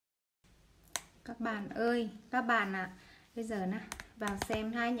Các bạn ơi, các bạn ạ, bây giờ nè, vào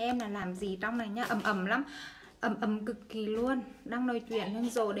xem hai anh em là làm gì trong này nhá. Ầm lắm, ầm cực kỳ luôn. Đang nói chuyện lên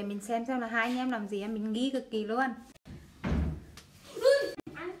rộ để mình xem là hai anh em làm gì, mình nghi cực kỳ luôn.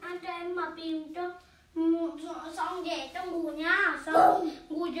 Anh cho em mà tìm cho xong về trong ngủ nha, xong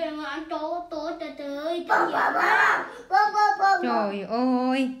ngủ rồi mà anh tối tới Trời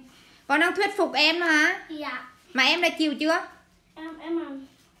ơi, con đang thuyết phục em mà hả? Dạ. Mà em đã chịu chưa?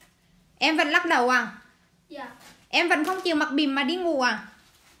 Em vẫn lắc đầu à? Dạ. Em vẫn không chịu mặc bìm mà đi ngủ à?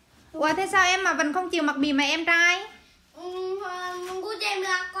 Ủa thế sao em mà vẫn không chịu mặc bìm mà em trai? Ngủ dậy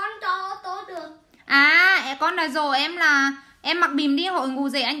là con cho tối được. À, con đã dỗ em là em mặc bìm đi hội ngủ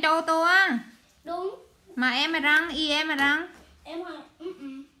dậy anh cho ô tô á. Đúng. Mà em mà răng, em mà răng. Em hỏi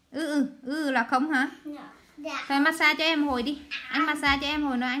là không hả? Dạ. Dạ. Thôi massage cho em hồi đi. Anh massage cho em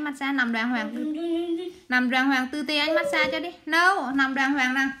hồi nữa, anh massage nằm đàng hoàng. Nằm đàng hoàng từ từ anh massage cho đi. No, nằm đàng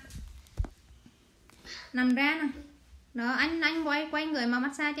hoàng nè. Nằm ra nè. Đó, anh quay người mà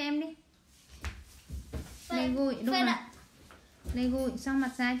massage cho em đi. Đây gùi, đúng rồi. Đây gùi, xong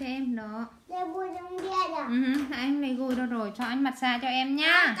massage cho em đó. Đây gùi trong kia à? Anh lấy gùi đâu rồi, cho anh massage cho em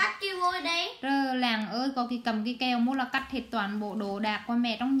nhá. Cắt chiêu gùi đấy. Rơ làng ơi, có cái cầm cái keo mua là cắt hết toàn bộ đồ đạc của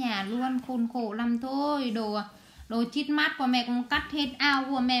mẹ trong nhà luôn, khôn khổ lắm thôi. Đồ chít mát của mẹ cũng cắt hết, áo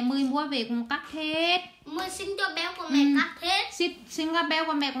của mẹ mới mua về cũng cắt hết. Mới sinh cho béo của mẹ cắt hết. Sinh ra béo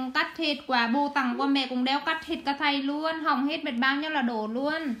của mẹ cũng cắt hết, quả bồ tặng của mẹ cũng đeo cắt hết cả thầy luôn, hỏng hết biết bao nhiêu là đồ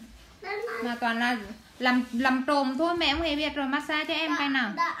luôn. Mà toàn là làm trộm thôi, mẹ không hề biết rồi. Massage cho em cái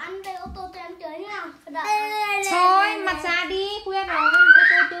nào. Anh về ô tô cho em chơi nhá. Thôi massage đi, khuya rồi, ô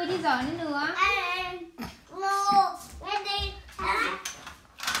tô chơi chứ giỏi nữa.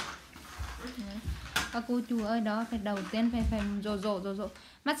 Các cô chú ơi, đó phải đầu tiên phải rộ.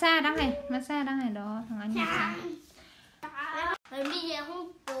 Massage đang này đó, thằng anh massage. Bởi vì giờ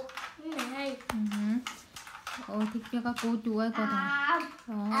không cuộc này hay. Ôi thích cho các cô chú ơi, cô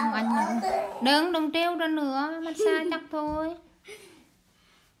thằng anh nữa. Đừng treo ra nữa, massage chắc thôi.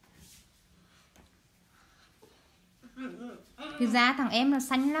 Cái da thằng em là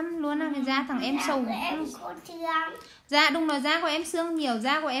xanh lắm luôn á, cái da thằng em sầu. Da đúng rồi, da của em xương nhiều,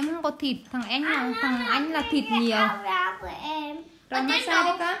 da của em không có thịt, thằng anh là thịt nhiều. Rồi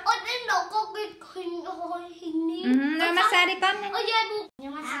massage đi con. Ở trên đầu có cái hình đi. Rồi massage đi con. Ở dưới bụng. Nhà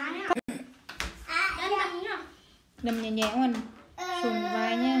massage nhá. Đâm nhẹ luôn, sùng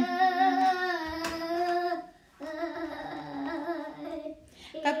vai nha.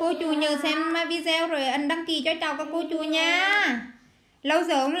 Các cô chú nhớ xem video rồi ấn đăng ký cho cháu các cô chú nha. Lâu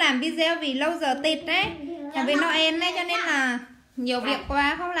giờ không làm video vì lâu giờ Tết đấy, vì Noel đấy, cho nên là nhiều việc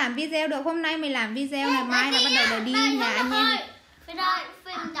quá không làm video được. Hôm nay mình làm video này, mai là bắt đầu để đi nhà anh em.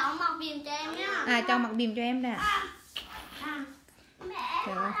 Phải cháu mặc bìm cho em nhá. À, cháu mặc bìm cho em đây ạ.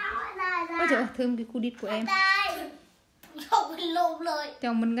 Trời ơi. Ôi trời ơi, thơm cái cu đít của em.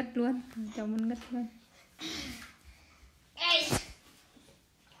 Cháu mình ngất luôn.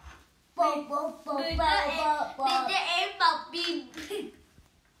 Để em mặc bìm.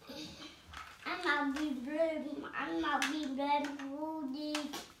 Anh mặc bìm lên vui đi.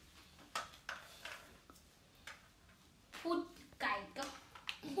 Phút cày cấp.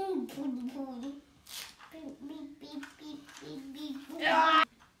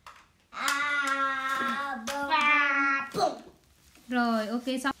 Rồi, ok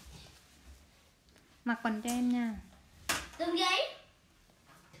xong. Mặc quần cho em nha. Từng giấy.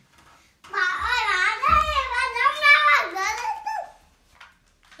 Bà ơi là đây, bà giống đó.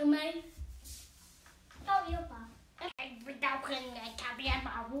 Từ mày. Đâu yêu bà. Em phải đau khen ngày cà bia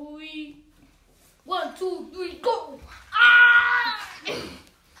bà vui. 1, 2, 3, go.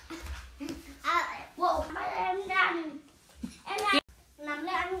 Wow, em đang nằm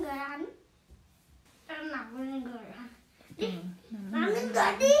lên ăn người hắn. Em nằm lên người hắn. Nằm lên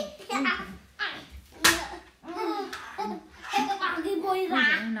người đi. Cái bôi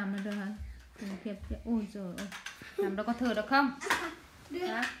ra. Nằm lên được hả? Ôi trời ơi. Nằm đó có thở được không?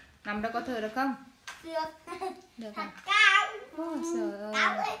 Hả? Nằm đó có thở được không? Được hả? Ôi trời ơi.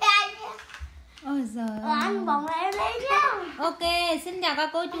 Ôi giời ơi. Anh bồng em lấy nhá. Ok, xin chào các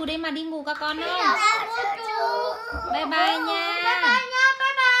cô chú đây mà đi ngủ các con ơi. Bye bye nha. Bye bye nha,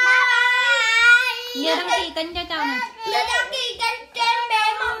 bye bye. Nhớ đăng ký kênh cho cháu này. Nhớ đăng ký kênh trên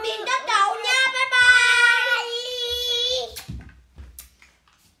bé mong tìm cho cháu nha. Bye bye.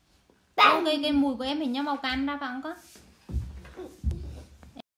 Ok, cái mùi của em hình như màu cam ra phải không con?